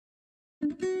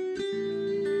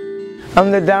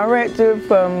I'm the director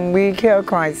from We Care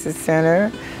Crisis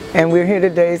Center, and we're here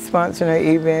today sponsoring an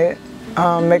event,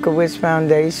 Make-A-Wish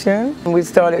Foundation. We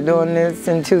started doing this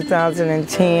in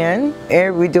 2010,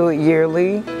 and we do it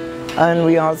yearly. And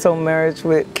we also merge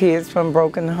with kids from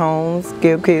broken homes,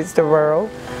 give kids the world.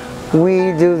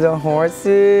 We do the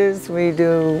horses, we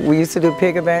used to do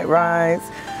piggyback rides,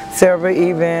 several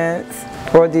events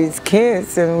for these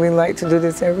kids, and we like to do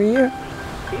this every year.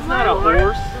 He's not a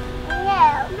horse.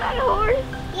 I'm not a horse.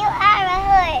 You are a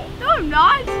horse. No, I'm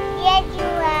not. Yes, you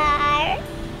are.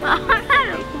 I'm not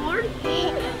a horse.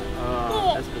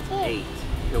 That's been 8.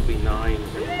 He'll be 9.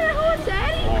 I'm not a horse,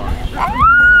 Daddy.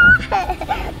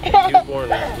 He was born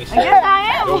last week. I guess I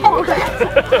am a horse.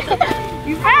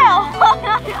 You fell.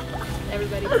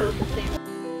 Everybody pull the same.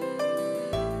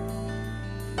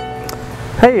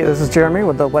 Hey, this is Jeremy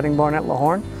with the Wedding Barn at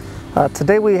LaHorn.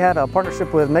 Today we had a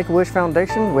partnership with Make-A-Wish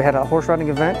Foundation. We had a horse riding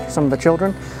event for some of the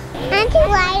children. Aren't you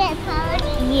ride a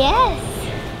pony? Yes.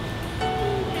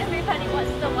 Everybody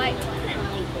wants the white one.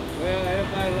 Well,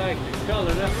 everybody likes the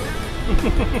color, that's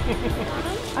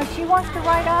Oh, she wants to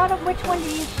ride Autumn? Which one do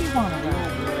she want to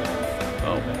ride?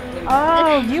 Oh,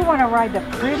 Oh, you want to ride the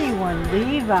pretty one,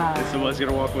 Levi. so what's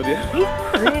gonna walk with you? He's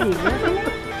pretty, isn't he?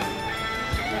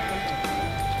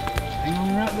 Hang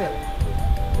on right there.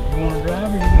 You want to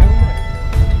drive or you can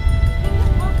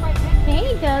There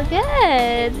you go,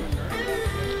 good.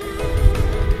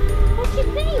 What you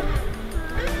think?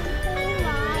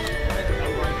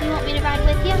 You want me to ride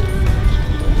with you?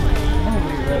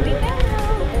 Here we go.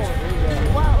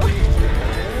 Whoa.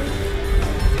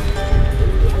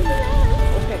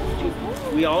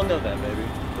 We all know that, baby.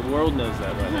 The world knows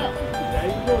that right now. There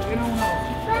you go, get on off.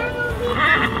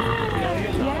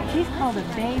 Yeah, she's called a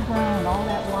bay brown, all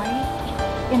that white.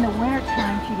 In the winter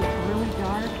time, she gets really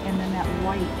dark, and then that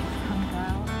white just comes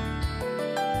out.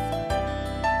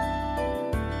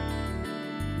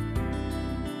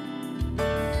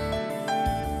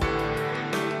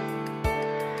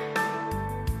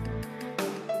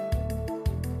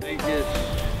 They just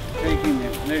take him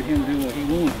and let him do what he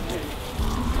wants to do.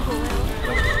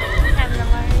 Having to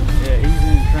learn. Yeah, he's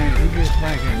in training. He gets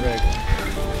spanking regular.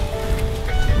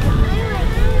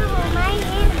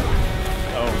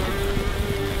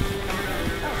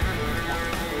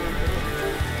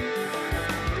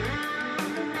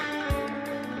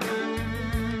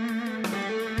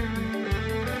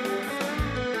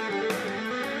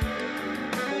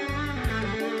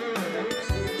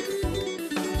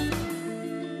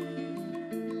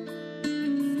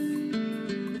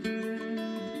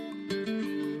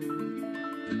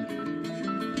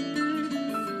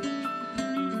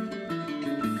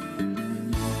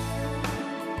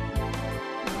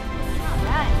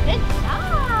 Good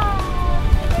job!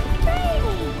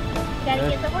 Gotta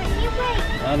get the horse in your way.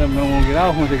 I don't know when to get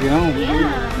off once they get home.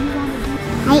 Yeah.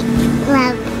 I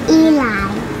love Eli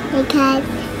because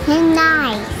he's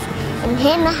nice and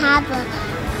him have a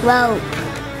rope.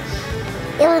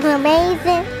 It was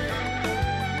amazing.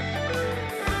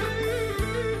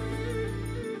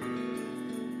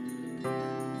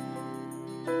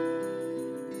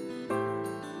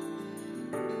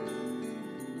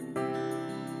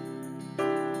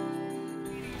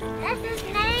 That's his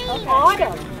name.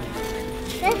 Autumn.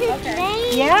 That's his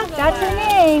name. Yeah, that's her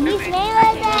name. His name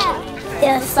was that.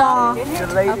 The song. The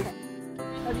lady.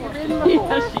 Have you ridden before?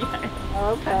 Yes, yes.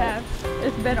 Okay.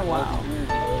 It's been a while.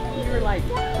 You were like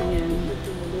 10.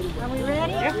 Are we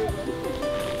ready? Yeah.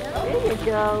 There you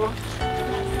go.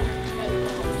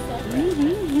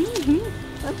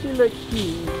 Don't you look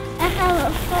cute? That's how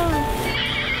it fun.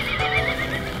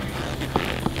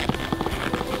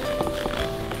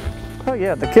 Oh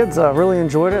yeah, the kids really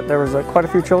enjoyed it. There was quite a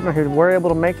few children who were able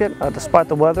to make it despite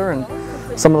the weather and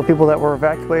some of the people that were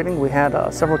evacuating. We had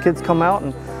several kids come out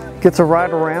and get to ride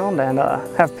around and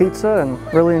have pizza and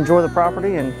really enjoy the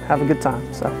property and have a good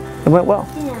time. So it went well.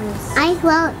 I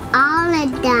wrote all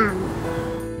of them.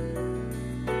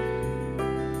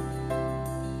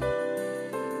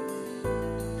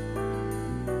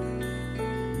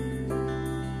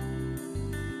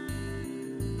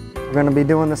 We're going to be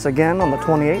doing this again on the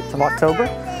 28th of October.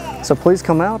 So please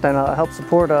come out and help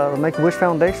support the Make-A-Wish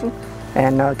Foundation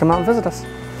and come out and visit us.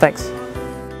 Thanks.